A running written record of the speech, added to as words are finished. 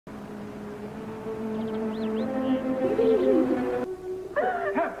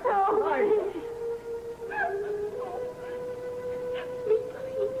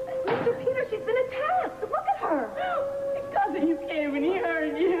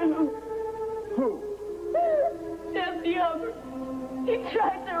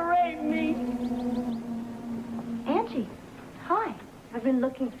tried to rape me. Angie, hi. I've been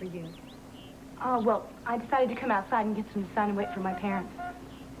looking for you. Well, I decided to come outside and get some sun and wait for my parents.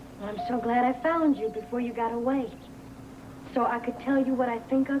 Well, I'm so glad I found you before you got away. So I could tell you what I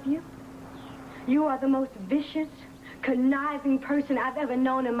think of you. You are the most vicious, conniving person I've ever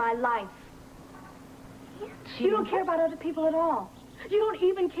known in my life. You don't care about other people at all. You don't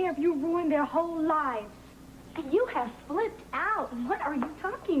even care if you ruin their whole lives. And you have flipped out. What are you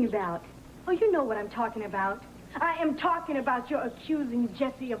talking about? Oh, you know what I'm talking about. I am talking about your accusing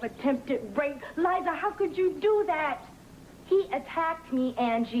Jesse of attempted rape. Liza, how could you do that? He attacked me,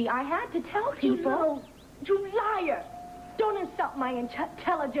 Angie. I had to tell people. You liar. Don't insult my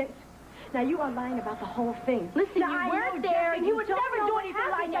intelligence. Now, you are lying about the whole thing. Listen, now, you weren't there, and he would never do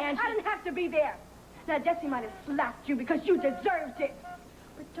anything like that. I didn't have to be there. Now, Jesse might have slapped you because you deserved it.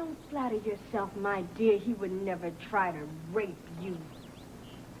 But don't flatter yourself, my dear. He would never try to rape you.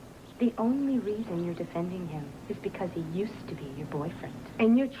 The only reason you're defending him is because he used to be your boyfriend.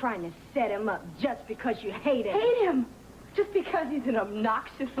 And you're trying to set him up just because you hate him. Hate him? Just because he's an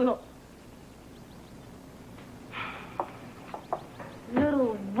obnoxious little...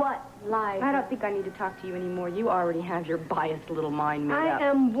 Little what, Liza? I don't think I need to talk to you anymore. You already have your biased little mind made up. I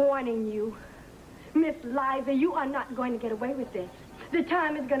am warning you. Miss Liza, you are not going to get away with this. The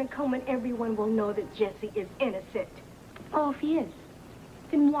time is going to come when everyone will know that Jesse is innocent. Oh, if he is,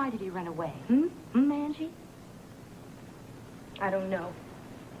 then why did he run away? Angie? I don't know.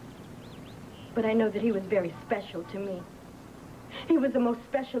 But I know that he was very special to me. He was the most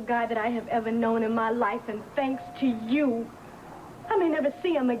special guy that I have ever known in my life, and thanks to you, I may never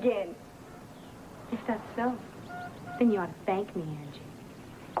see him again. If that's so, then you ought to thank me, Angie.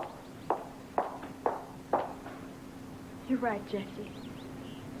 You're right, Jesse.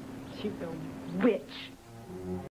 She's a witch.